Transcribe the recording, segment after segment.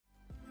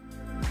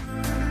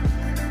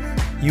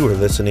You are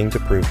listening to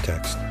Proof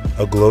Text,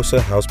 a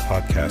Glossa House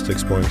podcast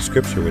exploring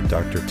Scripture with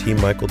Dr. T.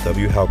 Michael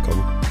W. Halcomb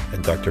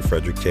and Dr.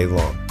 Frederick J.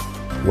 Long.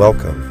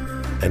 Welcome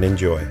and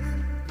enjoy.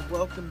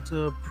 Welcome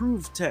to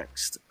Proof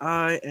Text.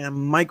 I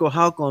am Michael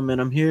Halcomb, and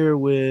I'm here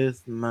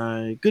with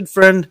my good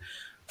friend,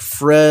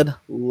 Fred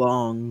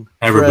Long.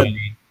 Hi,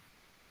 everybody.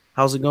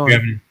 How's it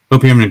going?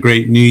 Hope you're having a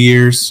great New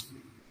Year's.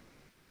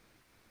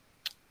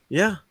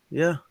 Yeah,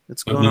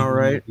 it's going all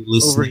right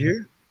over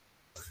here.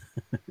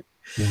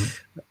 Yeah.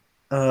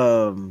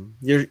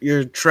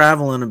 You're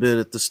traveling a bit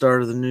at the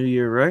start of the new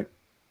year, right?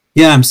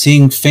 Yeah, I'm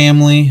seeing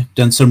family.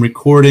 Done some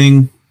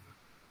recording.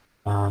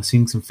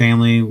 Seeing some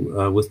family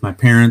with my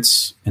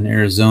parents in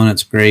Arizona.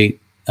 It's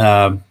great.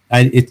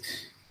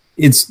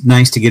 It's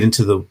nice to get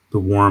into the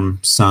warm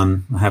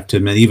sun. I have to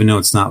admit, even though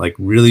it's not like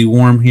really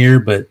warm here,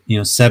 but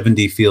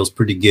 70 feels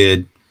pretty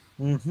good.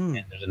 Mm-hmm.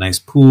 And there's a nice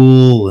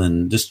pool,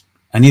 and just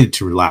I needed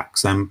to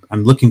relax. I'm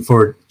looking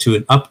forward to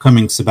an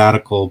upcoming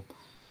sabbatical.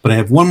 But I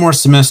have one more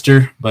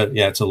semester, but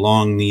yeah, it's a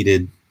long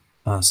needed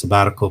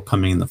sabbatical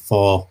coming in the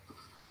fall.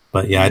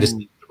 But yeah, I just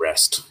need to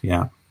rest.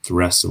 Yeah, to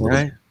rest a little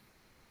bit.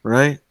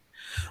 Right.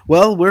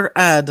 Well, we're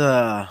at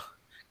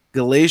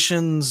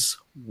Galatians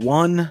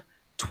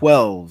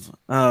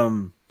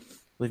 1:12.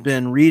 We've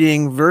been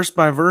reading verse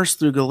by verse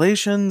through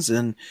Galatians,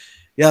 and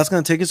yeah, it's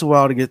going to take us a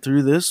while to get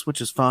through this, which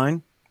is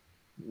fine.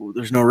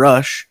 There's no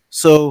rush.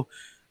 So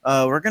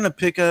we're going to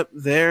pick up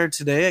there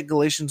today at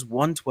Galatians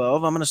 1:12.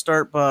 I'm going to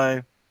start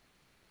by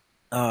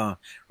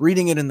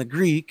reading it in the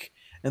Greek,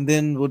 and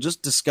then we'll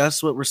just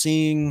discuss what we're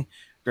seeing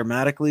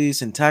grammatically,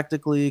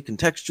 syntactically,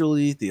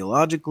 contextually,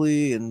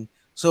 theologically, and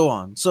so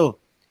on. So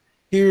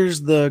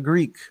here's the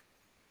Greek.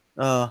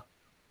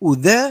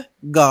 Ude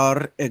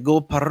gar ego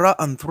para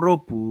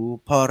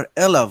anthropu par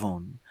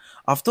elavon,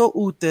 αυτό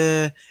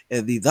ούτε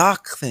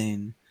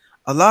διδάχθεν,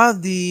 αλλά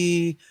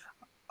δι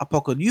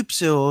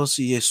apocalypseos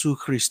Iesu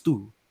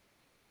Christu.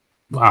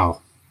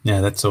 Wow.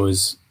 Yeah, that's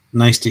always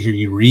nice to hear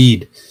you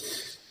read.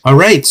 All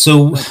right,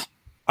 so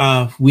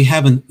we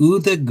have an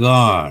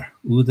udagar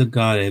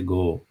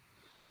ego.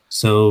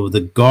 So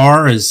the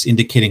gar is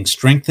indicating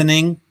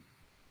strengthening.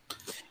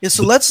 Yeah,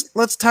 so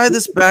let's tie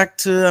this back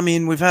to.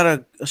 We've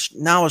had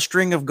now a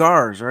string of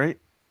gars, right?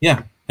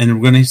 Yeah,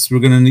 and we're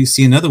gonna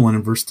see another one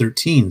in verse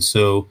 13.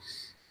 So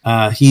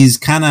he's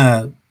kind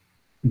of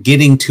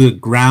getting to a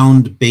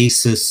ground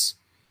basis.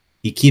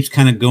 He keeps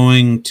kind of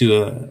going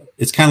to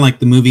it's kind of like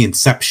the movie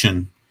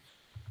Inception.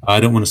 I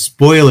don't want to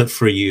spoil it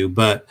for you,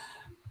 but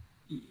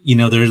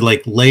there's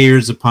like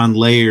layers upon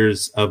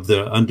layers of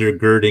the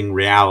undergirding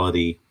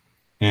reality.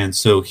 And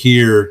so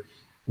here,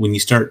 when you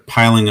start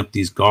piling up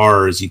these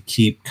gars, you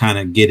keep kind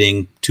of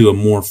getting to a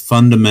more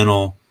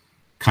fundamental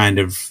kind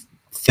of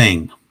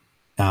thing.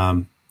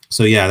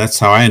 So yeah, that's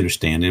how I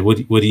understand it.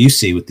 What do you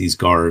see with these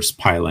gars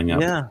piling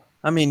up? Yeah.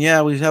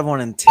 We have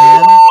one in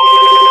 10.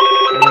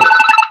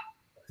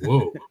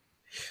 Whoa.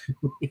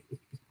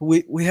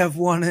 we have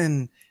one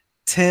in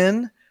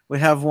 10. We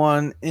have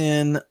one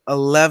in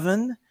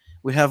 11.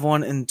 We have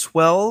one in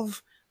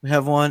 12. We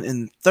have one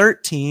in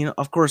 13.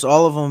 Of course,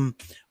 all of them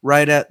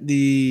right at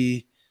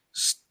the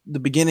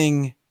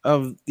beginning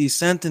of these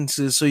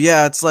sentences. So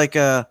yeah, it's like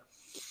a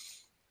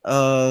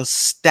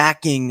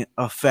stacking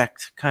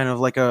effect, kind of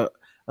like a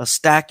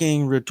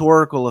stacking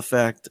rhetorical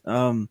effect.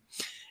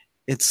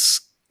 It's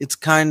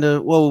kind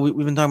of, we've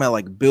been talking about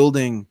like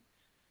building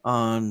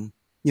on,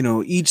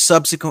 each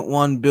subsequent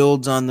one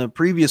builds on the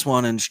previous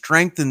one and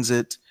strengthens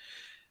it.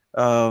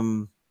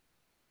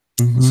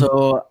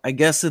 So I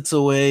guess it's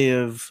a way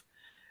of,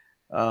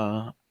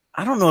 I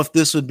don't know if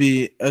this would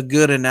be a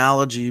good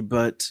analogy,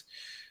 but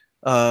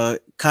kind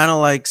of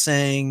like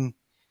saying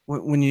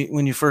when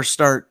you first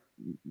start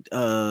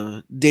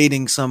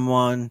dating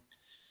someone,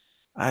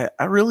 I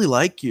really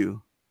like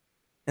you,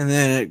 and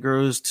then it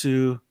grows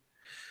to,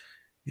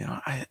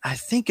 I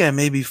think I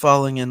may be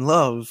falling in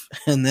love,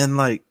 and then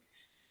like,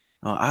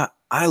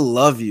 I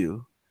love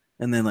you,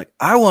 and then like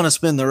I want to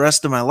spend the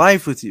rest of my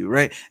life with you,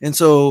 right? And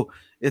so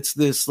it's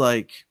this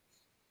like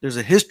there's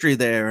a history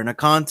there and a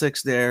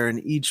context there,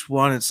 and each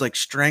one it's like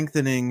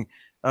strengthening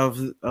of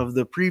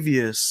the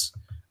previous.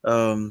 I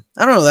don't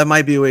know. That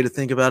might be a way to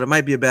think about it. It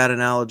might be a bad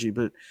analogy,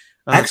 but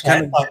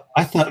actually,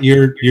 I thought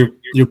your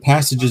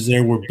passages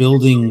there were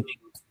building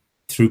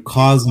through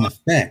cause and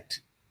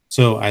effect.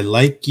 So I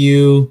like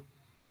you,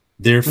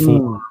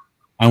 therefore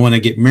I want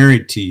to get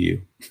married to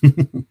you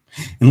and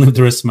live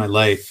the rest of my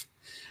life.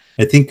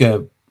 I think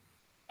if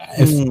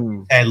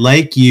I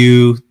like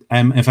you,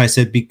 if I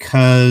said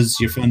because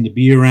you're fun to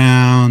be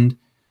around,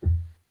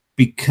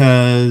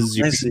 because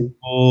you're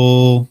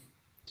beautiful,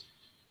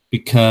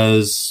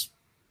 because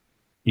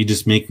you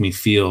just make me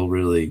feel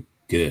really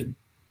good.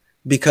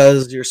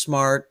 Because you're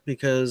smart,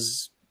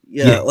 because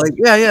all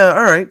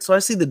right. So I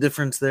see the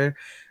difference there.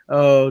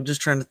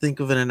 Just trying to think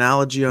of an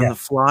analogy on the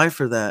fly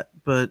for that.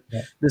 But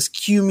this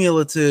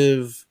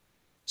cumulative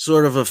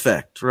sort of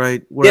effect,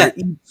 right? Where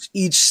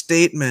each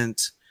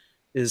statement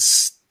is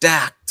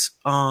stacked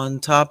on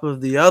top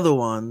of the other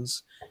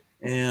ones,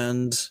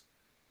 and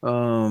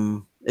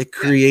it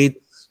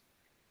creates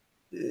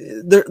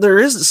there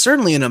is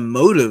certainly an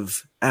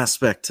emotive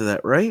aspect to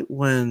that, right?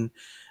 When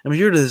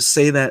you're to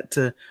say that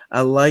to,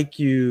 I like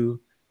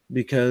you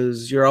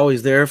because you're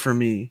always there for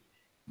me,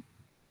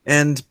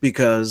 and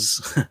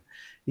because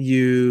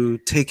you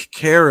take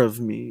care of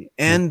me,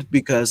 and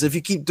because if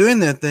you keep doing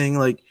that thing,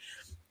 like,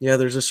 yeah,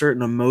 there's a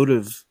certain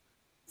emotive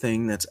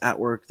thing that's at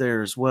work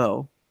there as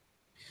well.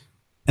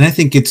 And I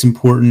think it's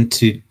important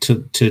to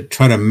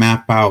try to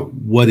map out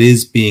what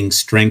is being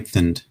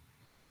strengthened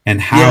and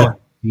how it's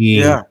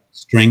being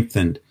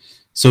strengthened.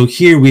 So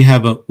here we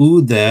have a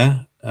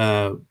ude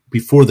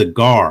before the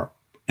gar.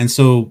 And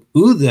so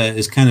ude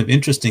is kind of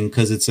interesting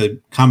because it's a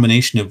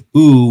combination of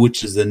u,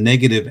 which is a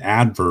negative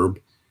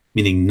adverb,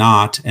 meaning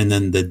not, and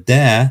then the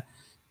de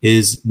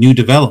is new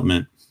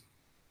development.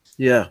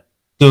 Yeah.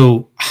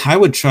 So I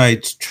would try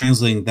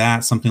translating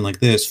that something like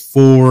this: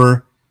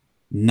 for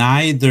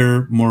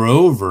neither,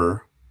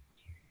 moreover,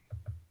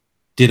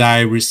 did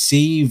I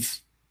receive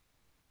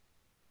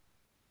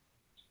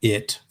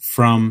it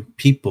from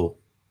people.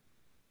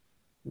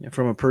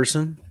 From a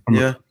person?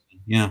 Yeah.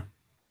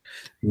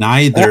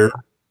 Neither,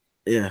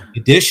 yeah.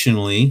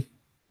 Additionally,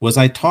 was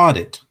I taught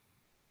it.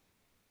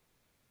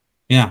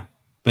 Yeah.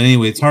 But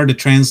anyway, it's hard to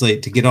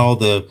translate, to get all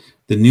the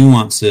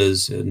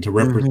nuances and to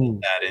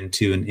represent that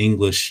into an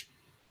English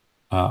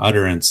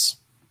utterance.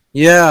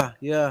 Yeah.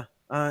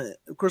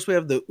 Of course, we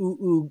have the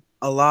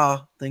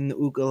Allah thing,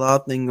 the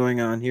Allah thing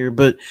going on here.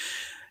 But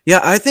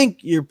yeah, I think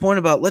your point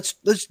about let's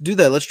do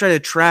that. Let's try to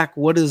track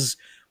what is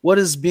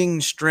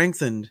being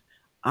strengthened.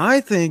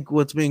 I think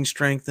what's being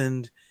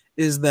strengthened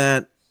is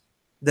that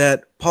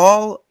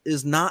Paul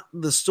is not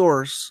the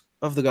source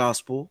of the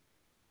gospel,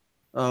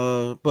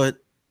 but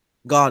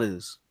God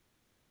is.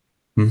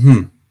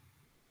 Mm-hmm.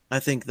 I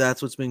think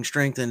that's what's being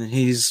strengthened, and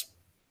he's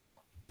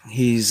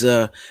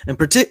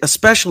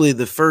especially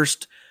the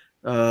first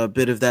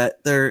bit of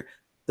that.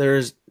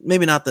 There's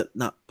maybe not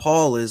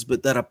Paul is,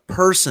 but that a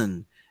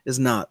person is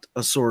not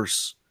a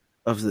source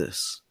of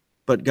this,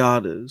 but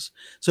God is.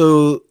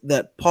 So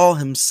that Paul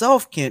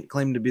himself can't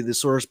claim to be the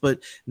source, but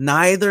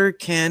neither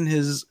can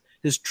his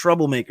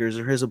troublemakers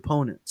or his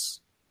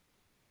opponents.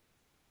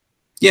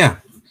 Yeah.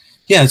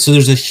 So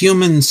there's a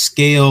human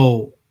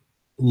scale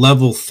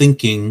level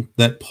thinking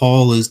that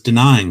Paul is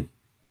denying.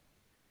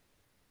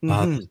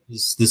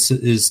 This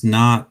is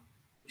not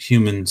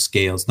human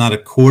scale. It's not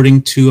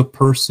according to a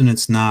person.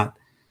 It's not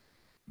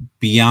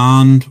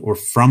beyond or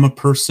from a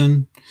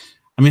person.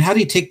 I mean, how do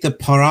you take the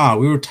para?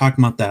 We were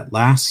talking about that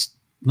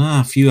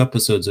a few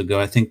episodes ago.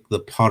 I think the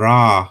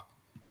para,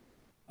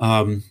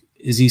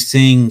 is he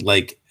saying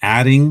like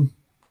adding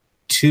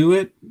to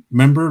it?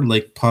 Remember,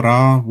 like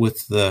para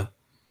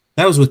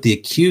that was with the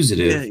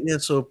accusative. Yeah.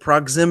 So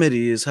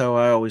proximity is how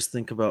I always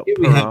think about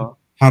para.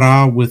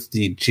 Para with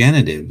the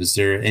genitive. Is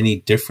there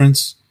any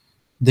difference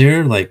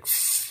there? Like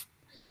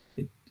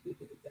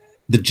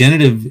the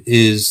genitive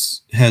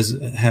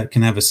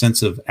can have a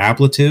sense of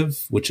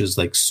ablative, which is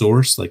like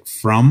source, like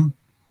from.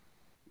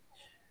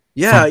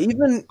 Yeah,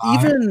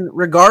 even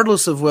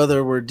regardless of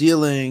whether we're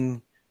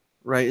dealing,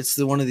 right, it's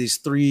one of these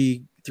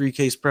three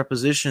case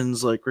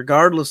prepositions, like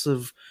regardless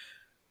of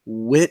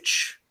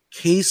which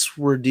case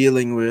we're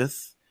dealing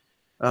with,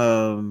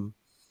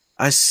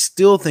 I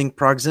still think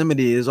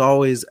proximity is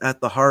always at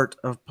the heart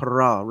of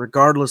para,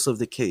 regardless of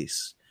the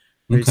case.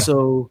 Right? Okay.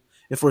 So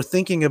if we're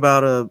thinking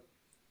about a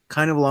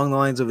kind of along the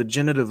lines of a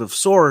genitive of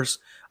source,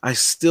 I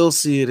still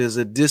see it as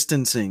a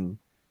distancing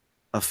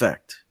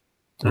effect.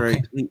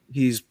 Right, okay.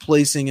 He's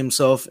placing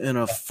himself in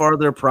a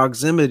farther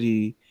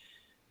proximity,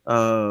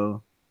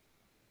 from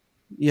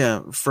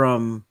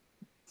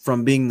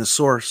being the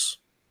source.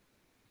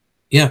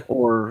 Yeah.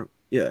 Or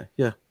yeah.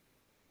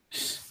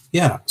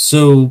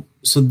 So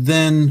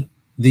then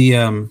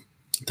the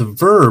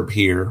verb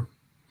here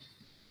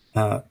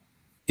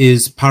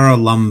is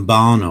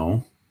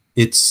paralambano.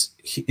 It's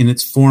in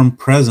its form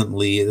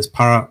presently is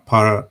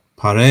parelavon.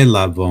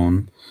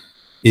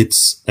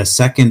 It's a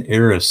second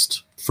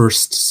aorist,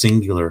 first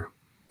singular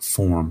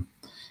form,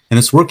 and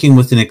it's working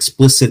with an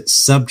explicit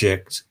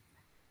subject,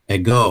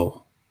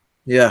 ego.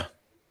 Yeah.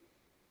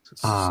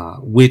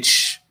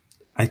 Which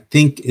I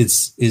think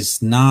is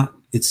not.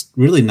 It's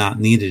really not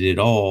needed at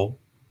all.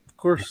 Of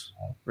course,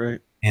 right.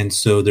 And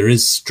so there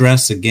is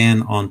stress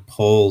again on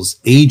Paul's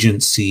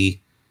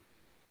agency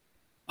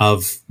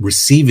of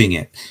receiving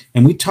it.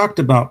 And we talked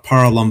about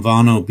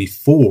paralambano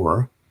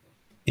before,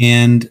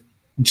 and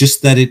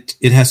just that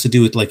it has to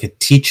do with like a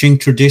teaching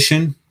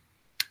tradition,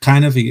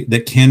 kind of,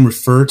 that can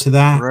refer to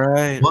that.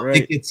 Right, well,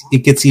 right.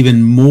 It gets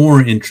even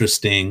more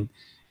interesting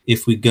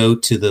if we go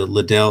to the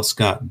Liddell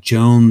Scott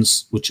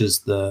Jones, which is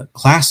the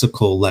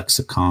classical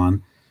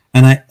lexicon.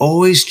 And I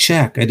always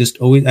check. I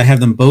have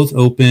them both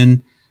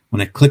open.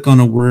 When I click on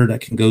a word, I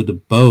can go to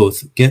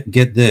both.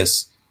 Get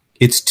this.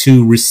 It's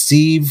to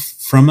receive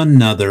from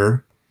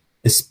another,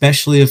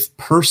 especially of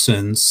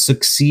persons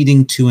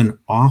succeeding to an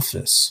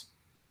office.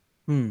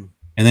 And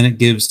then it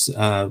gives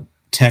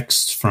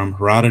texts from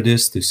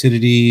Herodotus,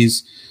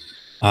 Thucydides,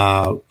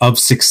 of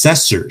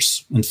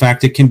successors. In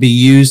fact, it can be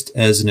used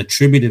as an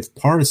attributive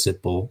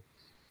participle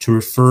to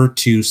refer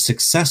to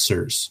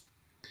successors.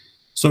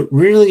 So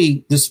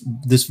really, this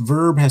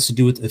verb has to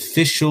do with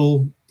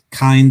official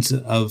kinds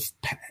of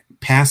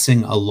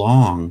passing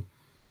along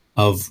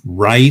of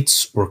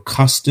rights or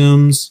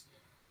customs.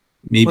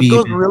 Maybe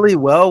What goes really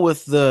well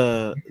with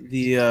the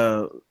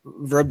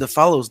verb that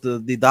follows, the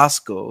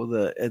didasco,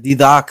 the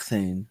didac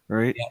thing,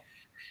 right?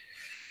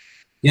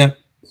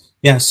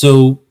 Yeah.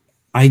 So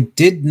I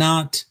did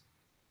not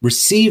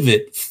receive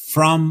it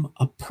from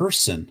a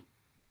person,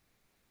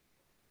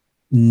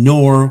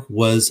 nor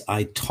was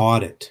I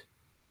taught it.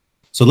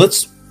 So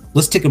let's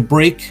take a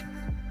break,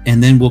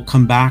 and then we'll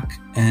come back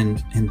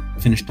and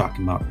finish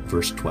talking about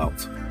verse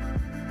 12.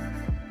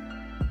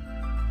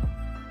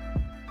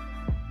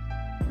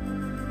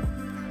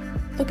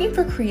 Looking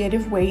for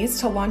creative ways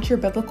to launch your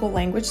biblical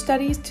language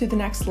studies to the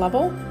next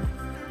level?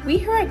 We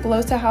here at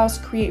Glossa House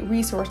create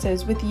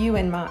resources with you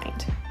in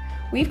mind.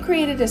 We've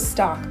created a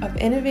stock of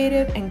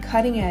innovative and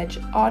cutting-edge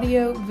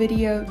audio,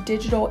 video,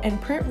 digital, and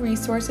print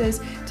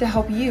resources to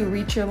help you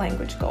reach your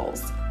language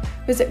goals.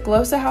 Visit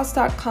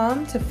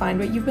glossahouse.com to find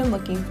what you've been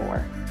looking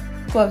for.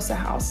 Glossa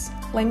House,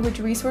 language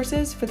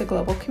resources for the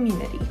global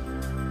community.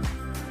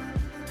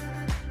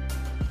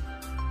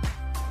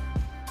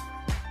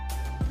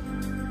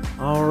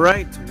 All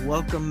right,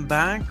 welcome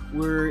back.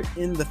 We're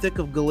in the thick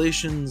of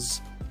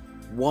Galatians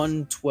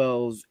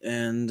 1:12,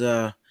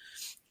 and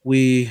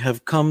we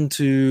have come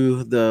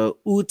to the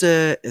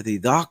ute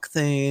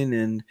didakthen,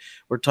 and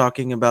we're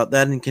talking about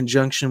that in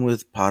conjunction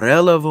with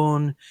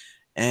parelevon,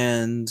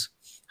 and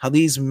how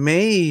these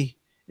may,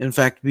 in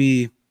fact,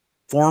 be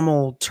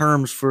formal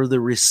terms for the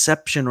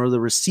reception or the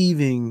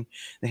receiving,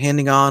 the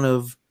handing on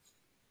of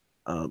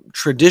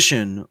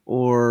tradition,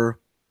 or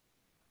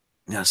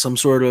some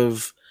sort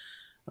of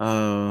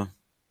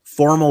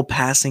formal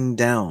passing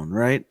down,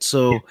 right?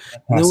 So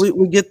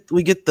we get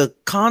the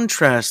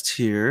contrast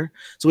here.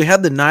 So we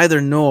had the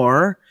neither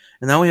nor,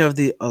 and now we have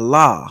the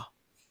Allah.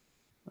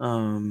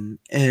 And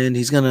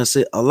he's gonna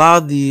say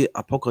Allah the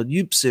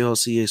apocalypse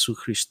hosi Jesu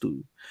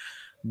Christu.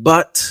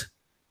 But,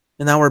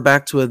 and now we're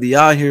back to a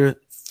diya here,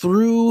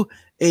 through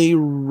a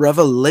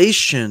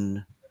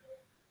revelation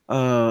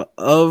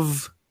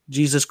of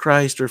Jesus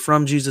Christ, or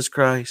from Jesus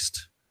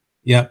Christ.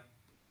 Yep.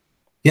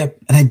 And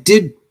I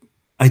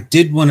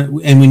did want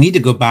to, and we need to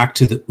go back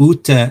to the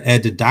uta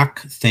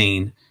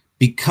didakthen,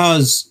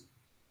 because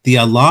the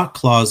Allah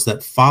clause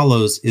that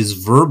follows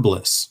is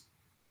verbless.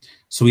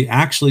 So we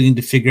actually need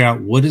to figure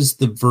out what is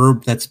the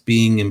verb that's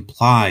being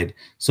implied.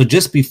 So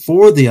just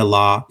before the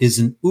Allah is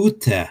an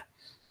uta.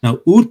 Now,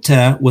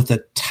 uta with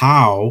a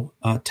tau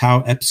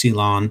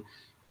epsilon,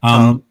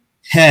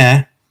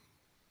 he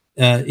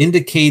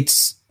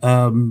indicates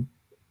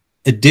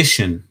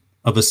addition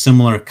of a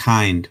similar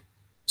kind.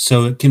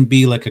 So it can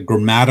be like a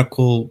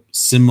grammatical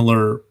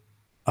similar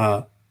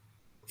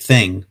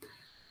thing.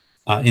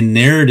 In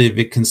narrative,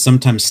 it can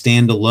sometimes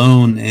stand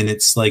alone, and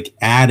it's like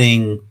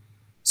adding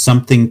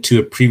something to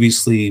a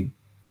previously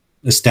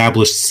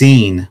established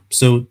scene.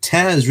 So te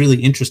is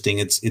really interesting.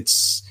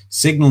 It's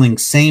signaling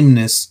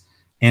sameness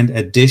and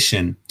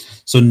addition.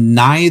 So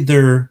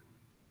neither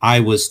I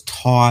was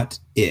taught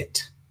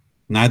it.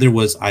 Neither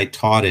was I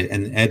taught it.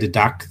 And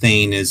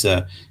didakthen is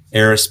a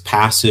aorist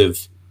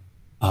passive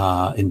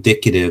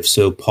indicative.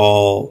 So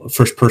Paul,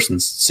 first person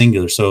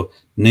singular. So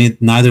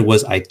neither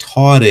was I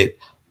taught it,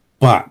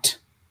 but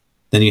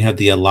then you have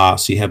the Allah.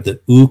 So you have the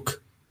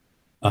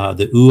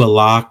the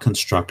Allah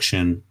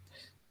construction.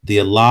 The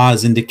Allah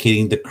is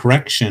indicating the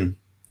correction.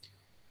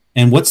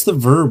 And what's the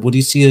verb? What do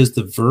you see as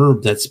the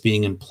verb that's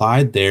being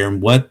implied there?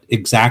 And what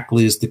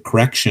exactly is the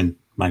correction,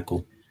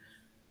 Michael?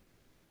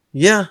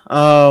 Yeah,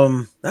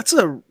 that's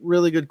a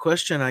really good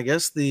question. I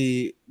guess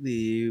the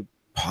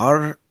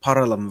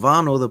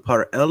paralamvano, the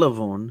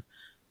parelevon.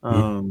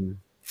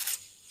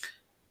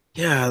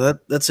 Yeah,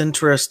 that's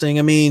interesting.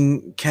 I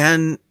mean,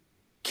 can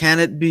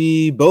it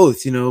be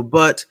both?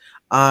 But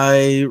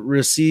I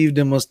received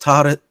and was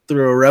taught it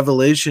through a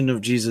revelation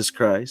of Jesus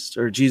Christ,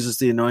 or Jesus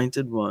the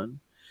Anointed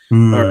One.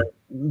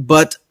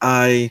 But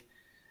I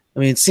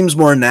mean, it seems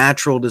more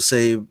natural to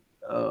say,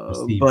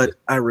 but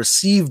I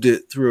received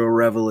it through a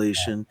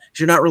revelation.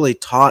 You're not really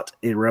taught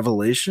a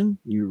revelation;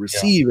 you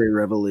receive a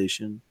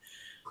revelation.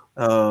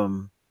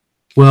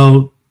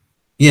 Well,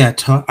 yeah,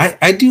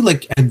 I do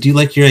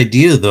like your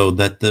idea though,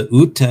 that the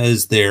uta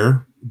is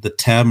there, the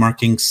te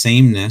marking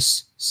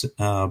sameness.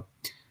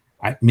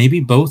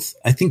 Maybe both.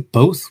 I think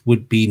both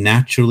would be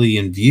naturally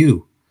in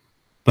view,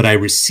 but I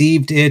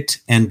received it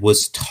and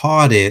was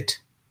taught it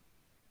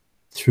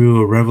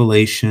through a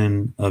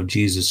revelation of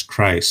Jesus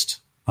Christ.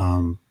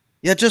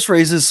 It just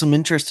raises some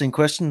interesting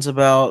questions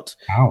about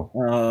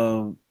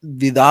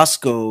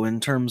didasco in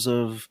terms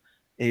of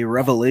a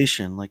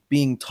revelation, like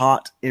being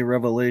taught a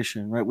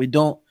revelation, right?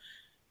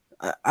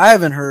 I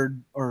haven't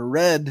heard or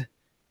read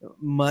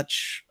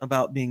much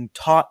about being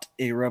taught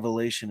a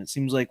revelation. It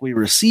seems like we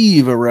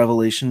receive a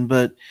revelation,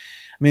 but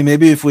I mean,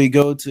 maybe if we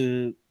go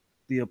to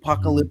the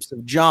Apocalypse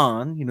of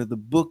John, the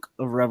book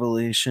of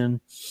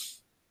Revelation,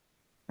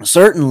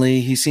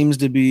 certainly he seems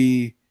to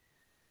be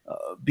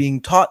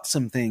being taught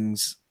some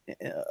things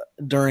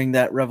during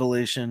that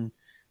revelation,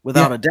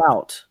 without a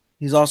doubt.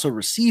 He's also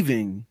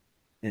receiving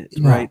it,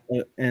 right?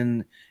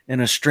 In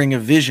a string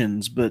of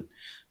visions. But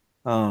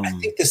I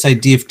think this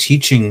idea of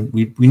teaching,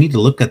 we need to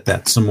look at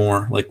that some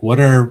more. Like, what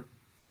are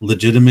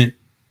legitimate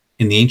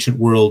in the ancient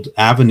world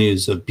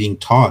avenues of being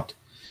taught?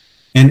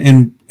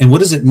 And what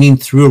does it mean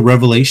through a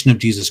revelation of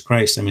Jesus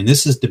Christ? I mean,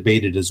 this is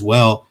debated as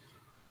well.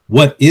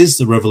 What is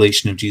the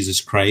revelation of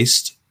Jesus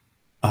Christ?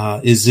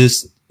 Is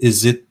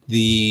it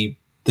the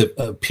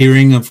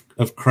appearing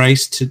of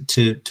Christ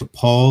to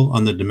Paul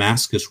on the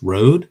Damascus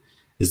Road?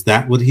 Is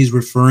that what he's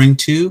referring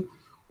to?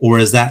 Or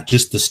is that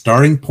just the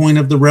starting point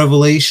of the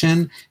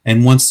revelation?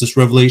 And once this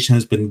revelation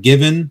has been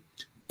given,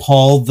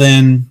 Paul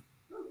then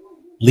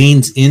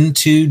leans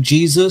into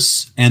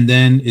Jesus and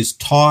then is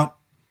taught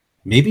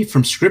maybe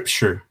from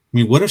Scripture. I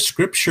mean, what if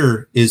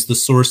Scripture is the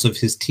source of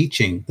his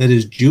teaching? That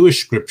is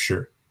Jewish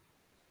Scripture.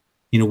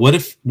 What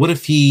if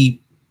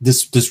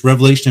this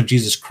revelation of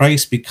Jesus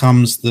Christ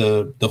becomes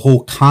the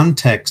whole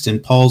context in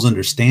Paul's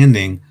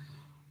understanding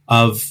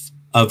of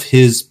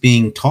his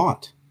being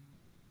taught?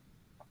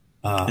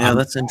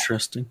 That's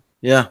interesting.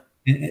 Yeah.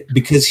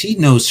 Because he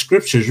knows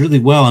scriptures really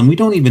well, and we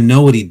don't even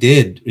know what he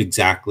did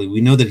exactly. We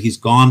know that he's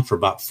gone for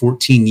about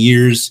 14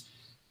 years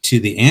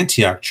to the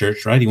Antioch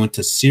church, right? He went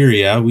to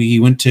Syria. He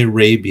went to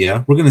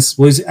Arabia.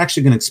 He's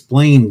actually going to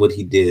explain what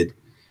he did,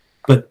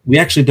 but we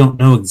actually don't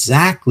know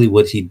exactly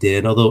what he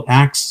did, although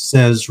Acts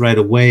says right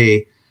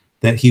away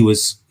that he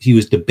was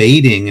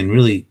debating and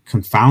really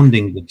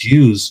confounding the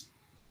Jews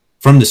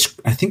from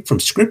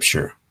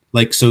Scripture.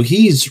 Like, so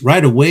he's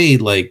right away,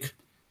 like,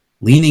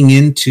 leaning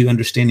into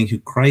understanding who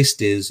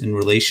Christ is in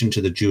relation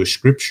to the Jewish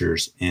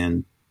Scriptures.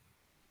 And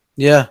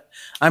yeah,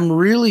 I'm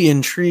really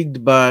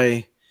intrigued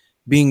by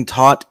being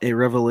taught a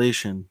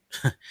revelation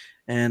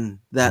and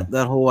that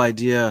whole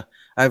idea.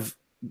 I've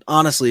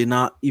honestly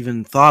not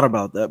even thought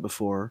about that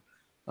before.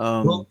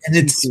 And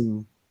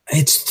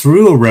it's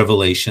through a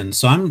revelation.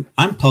 So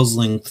I'm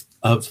puzzling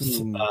of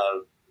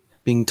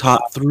being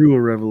taught through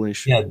a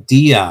revelation.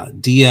 Yeah,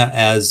 dia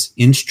as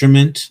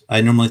instrument.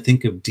 I normally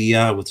think of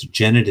dia with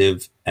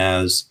genitive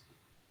as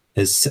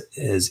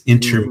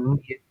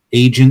intermediate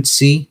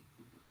agency.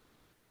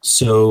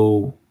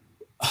 So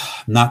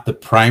not the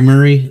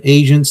primary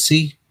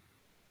agency,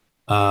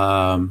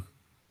 but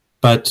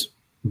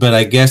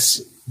I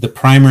guess the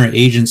primary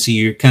agency,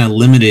 you're kind of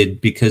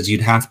limited because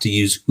you'd have to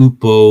use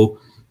upo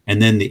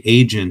and then the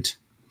agent,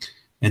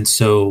 and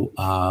so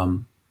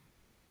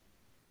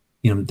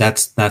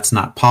that's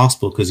not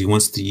possible because he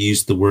wants to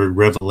use the word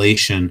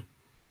revelation.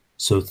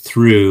 So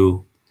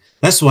through,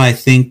 that's why I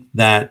think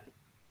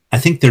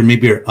there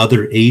maybe are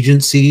other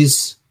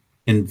agencies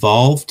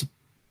involved,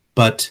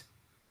 but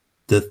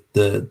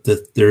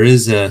there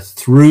is a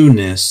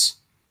throughness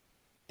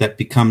that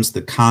becomes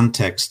the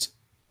context.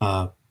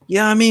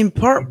 Yeah, I mean,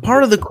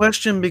 part of the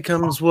question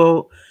becomes,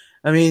 well,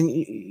 I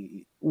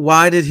mean,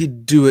 why did he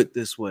do it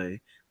this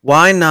way?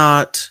 Why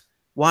not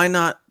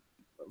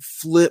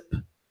flip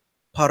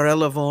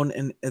paralevon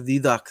and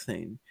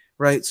edidakthein,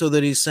 right? So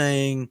that he's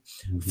saying,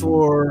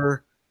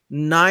 for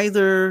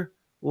neither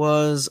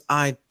was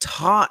I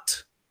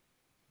taught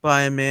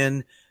by a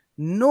man,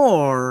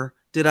 nor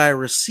did I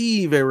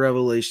receive a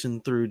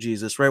revelation through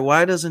Jesus, right?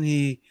 Why doesn't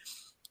he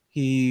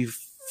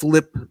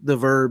flip the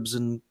verbs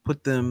and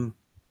put them?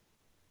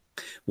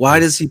 Why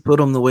does he put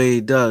them the way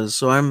he does?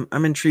 So I'm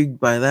intrigued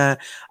by that.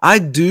 I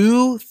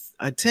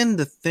tend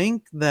to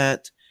think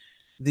that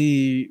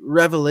the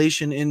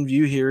revelation in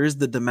view here is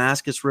the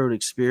Damascus Road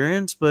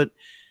experience, but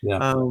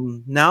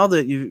now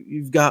that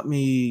you've got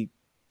me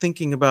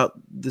thinking about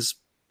this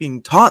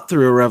being taught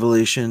through a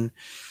revelation,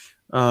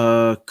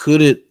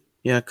 could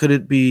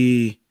it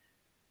be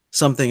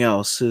something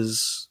else?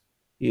 Could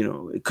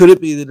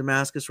it be the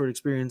Damascus Road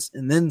experience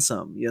and then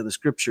some? Yeah, the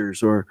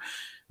scriptures or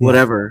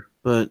whatever.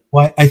 But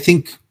I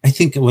think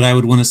what I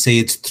would want to say,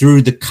 it's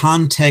through the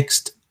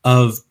context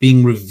of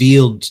being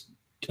revealed,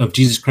 of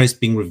Jesus Christ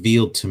being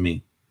revealed to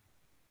me.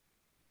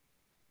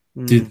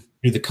 Through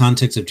the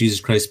context of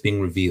Jesus Christ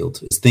being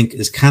revealed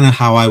is kind of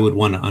how I would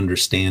want to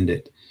understand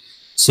it.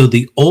 So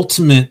the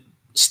ultimate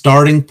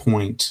starting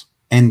point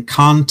and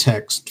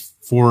context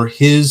for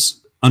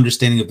his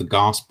understanding of the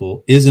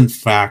gospel is in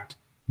fact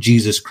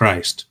Jesus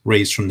Christ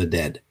raised from the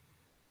dead.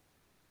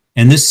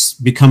 And this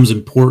becomes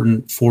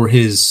important for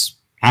his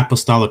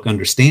apostolic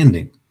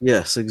understanding.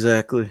 Yes,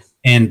 exactly.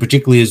 And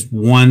particularly as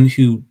one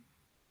who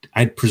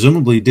I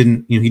presumably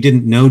didn't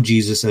know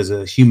Jesus as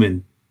a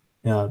human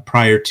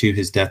prior to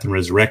his death and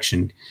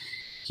resurrection.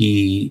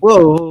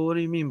 Whoa, what do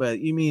you mean by that?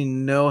 You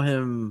mean know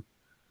him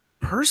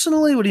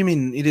personally? What do you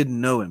mean he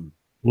didn't know him?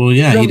 Well,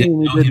 yeah, he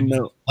didn't know him in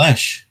the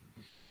flesh.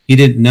 He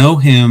didn't know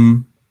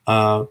him,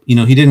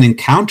 he didn't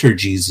encounter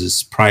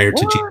Jesus prior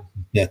to Jesus'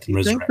 death and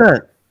resurrection. Think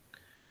that?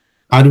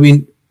 How do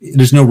we,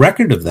 there's no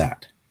record of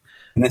that.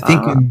 And I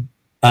think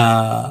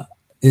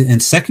in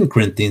 2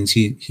 Corinthians,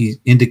 he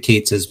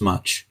indicates as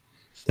much,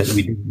 that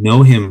we didn't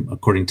know him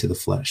according to the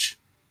flesh.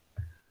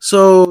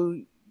 So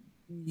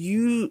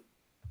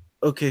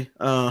okay.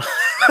 Do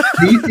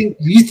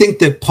you think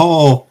that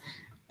Paul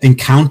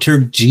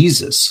encountered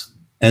Jesus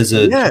as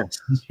a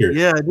teacher?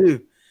 Yeah, I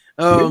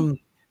do.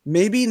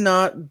 Maybe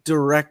not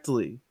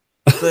directly,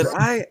 but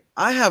I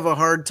have a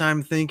hard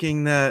time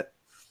thinking that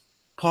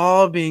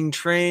Paul being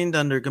trained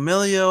under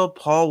Gamaliel,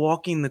 Paul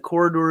walking the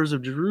corridors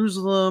of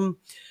Jerusalem,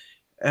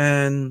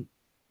 and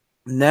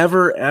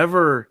never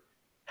ever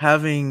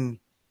having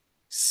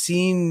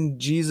seen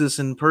Jesus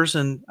in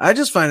person. I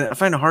find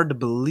it hard to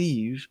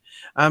believe.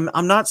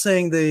 I'm not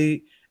saying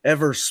they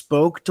ever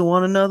spoke to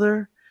one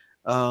another,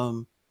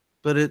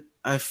 but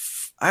I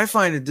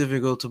find it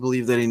difficult to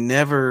believe that he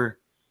never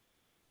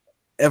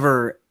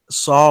ever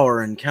saw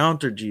or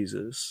encountered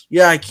Jesus.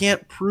 Yeah, I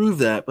can't prove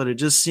that, but it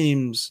just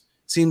seems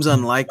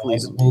unlikely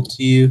to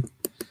you.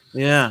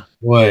 Yeah.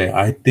 Boy,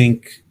 I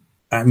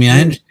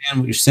understand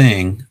what you're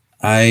saying.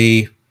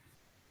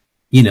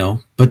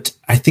 But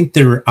I think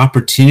there are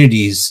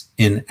opportunities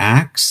in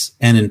Acts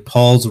and in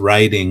Paul's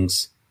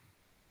writings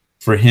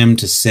for him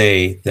to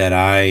say that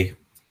I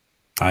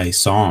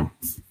saw him.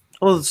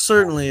 Well,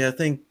 certainly, I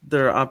think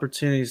there are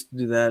opportunities to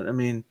do that. I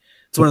mean,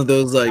 it's one of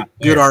those like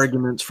good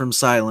arguments from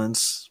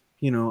silence,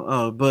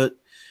 but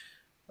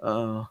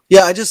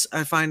yeah,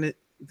 I find it,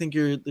 I think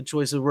the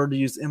choice of word to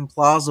use,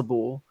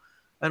 implausible.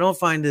 I don't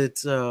find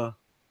it, I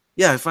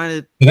find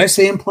it. Did I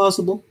say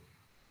implausible?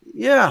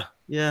 Yeah.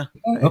 Yeah.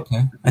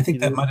 Okay. I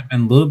think that might have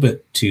been a little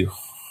bit too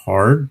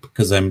hard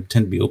because I tend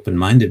to be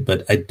open-minded,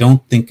 but I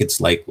don't think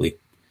it's likely.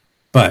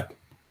 But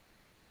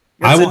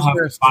I will have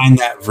to find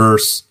that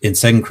verse in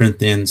 2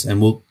 Corinthians,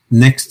 and we'll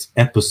next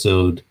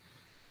episode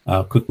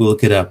quickly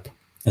look it up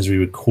as we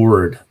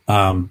record.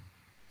 So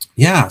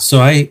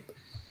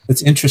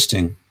it's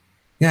interesting.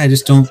 Yeah, I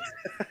just don't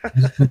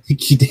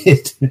think he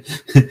did.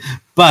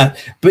 But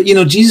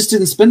Jesus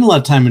didn't spend a lot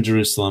of time in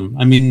Jerusalem.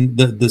 I mean,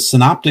 the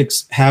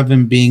synoptics have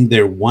him being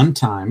there one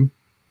time,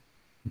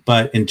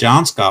 but in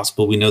John's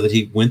gospel, we know that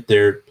he went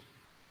there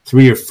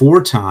 3 or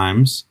 4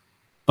 times,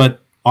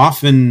 but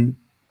often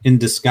in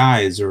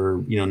disguise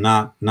or,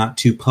 not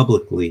too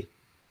publicly.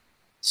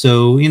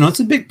 So, it's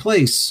a big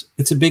place.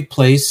 It's a big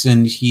place.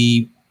 And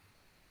he,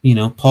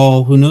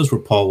 Paul, who knows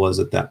where Paul was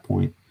at that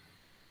point.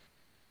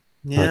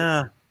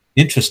 Yeah. But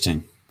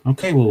interesting.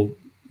 Okay, well,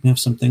 we have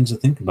some things to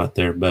think about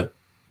there, but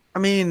I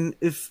mean,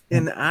 if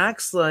in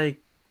Acts, like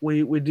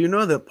we do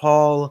know that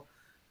Paul,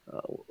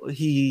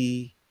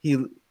 he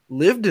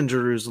lived in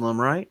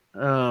Jerusalem, right?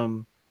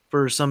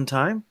 For some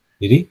time.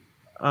 Did he?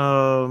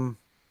 Well,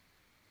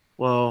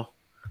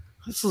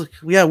 let's look.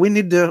 Yeah, we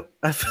need to.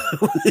 I feel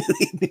like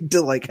we need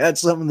to like hatch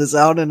some of this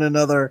out in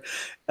another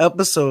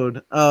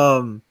episode.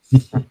 And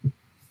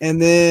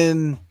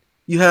then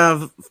you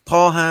have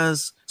Paul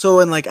has. So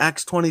in like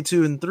Acts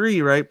 22 and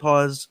 3, right?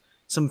 Paul has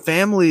some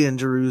family in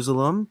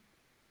Jerusalem.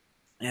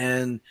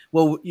 And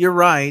well, you're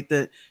right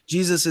that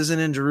Jesus isn't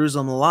in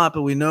Jerusalem a lot,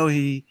 but we know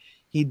he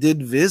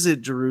did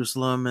visit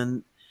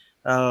Jerusalem.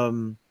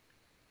 And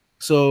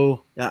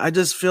so yeah, I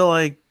just feel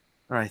like,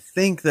 or I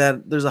think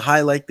that there's a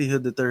high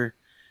likelihood that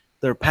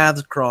their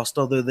paths crossed,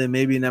 although they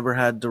maybe never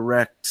had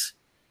direct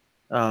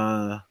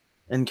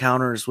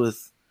encounters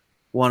with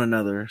one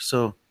another.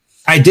 So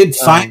I did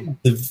find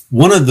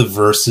one of the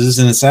verses,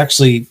 and it's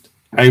actually,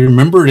 I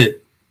remembered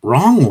it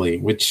wrongly,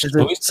 which is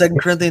it 2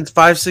 Corinthians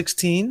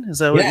 5:16? Is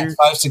that what you're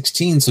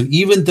 5:16? So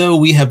even though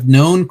we have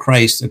known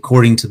Christ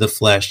according to the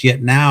flesh,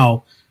 yet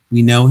now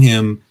we know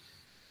him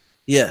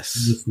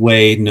this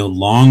way no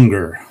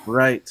longer.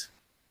 Right.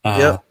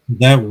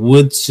 That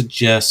would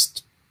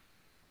suggest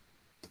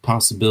the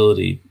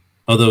possibility,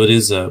 although it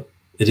is a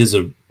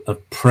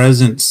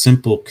present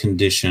simple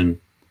condition.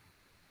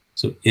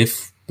 So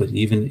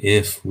even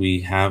if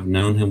we have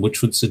known him,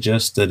 which would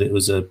suggest that it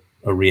was a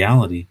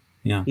reality.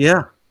 Yeah.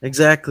 Yeah,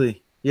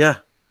 exactly. Yeah.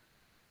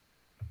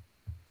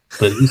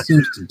 But he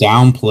seems to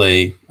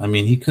downplay. I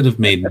mean, he could have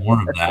made more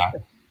of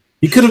that.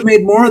 He could have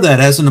made more of that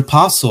as an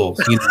apostle.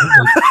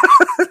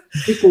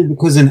 Particularly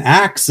because in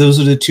Acts, those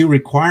are the 2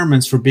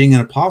 requirements for being an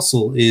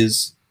apostle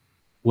is,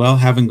 well,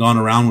 having gone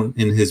around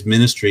in his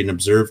ministry and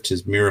observed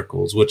his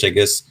miracles, which I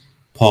guess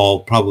Paul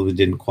probably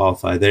didn't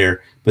qualify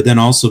there, but then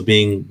also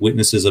being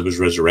witnesses of his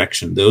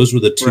resurrection. Those were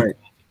the 2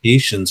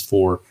 qualifications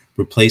for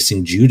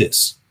replacing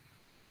Judas.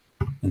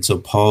 And so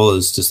Paul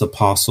is just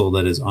apostle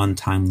that is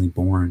untimely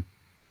born.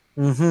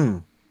 Mm-hmm.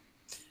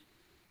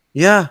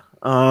 Yeah.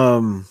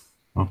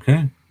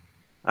 Okay.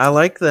 I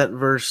like that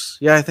verse.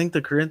 Yeah, I think the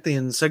 2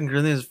 Corinthians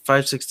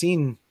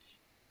 5:16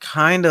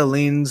 kind of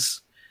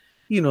leans,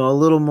 a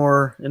little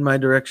more in my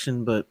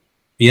direction, but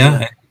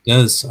yeah, it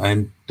does.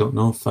 I don't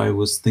know if I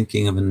was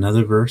thinking of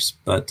another verse,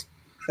 but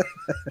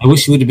I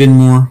wish you would have been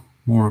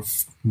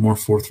more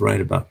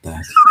forthright about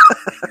that.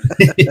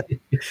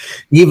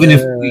 Even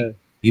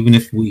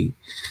if we.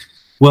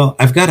 Well,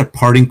 I've got a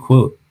parting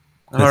quote.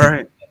 All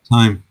right.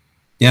 Time.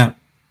 Yeah.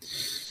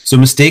 So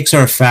mistakes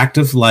are a fact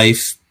of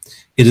life.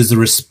 It is a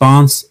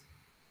response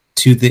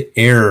to the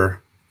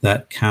error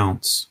that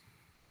counts.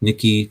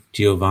 Nikki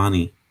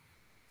Giovanni,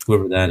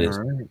 whoever that is.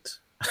 All right.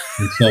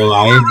 And so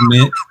I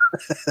admit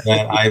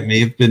that I may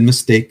have been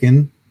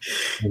mistaken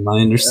And I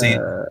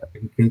understand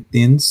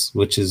Corinthians,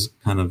 which is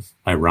kind of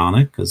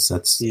ironic because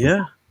that's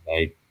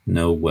I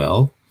know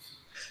well.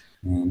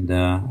 And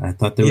I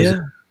thought there was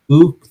a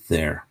oop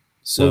there.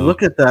 So well,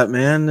 look at that,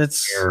 man.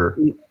 It's so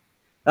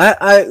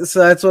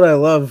that's what I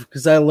love,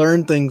 because I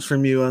learn things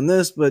from you on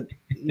this, but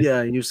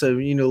yeah, you said,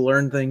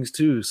 learn things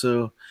too.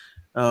 So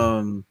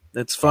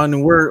it's fun.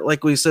 And we're,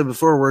 like we said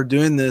before, we're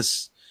doing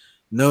this,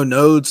 no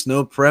notes,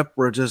 no prep.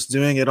 We're just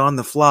doing it on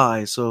the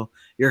fly. So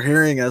you're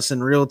hearing us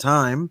in real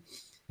time.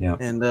 Yeah.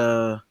 And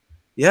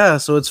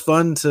so it's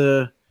fun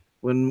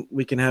when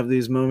we can have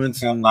these moments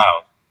think out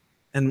loud.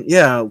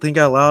 And think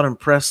out loud and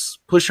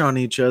push on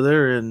each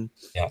other. And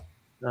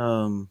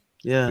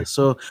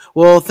so,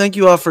 well, thank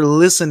you all for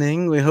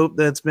listening. We hope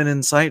that's been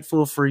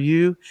insightful for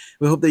you.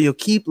 We hope that you'll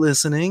keep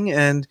listening,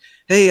 and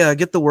hey,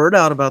 get the word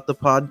out about the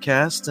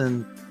podcast,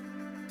 and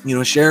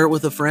share it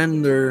with a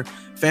friend or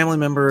family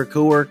member or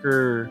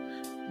coworker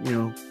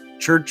or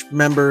church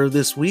member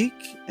this week.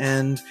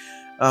 And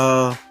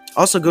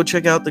also go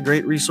check out the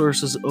great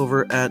resources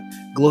over at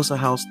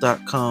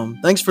glosahouse.com.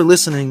 Thanks for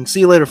listening. See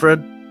you later,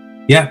 Fred.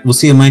 Yeah, we'll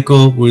see you,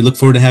 Michael. We look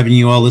forward to having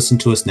you all listen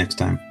to us next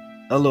time.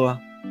 Aloha.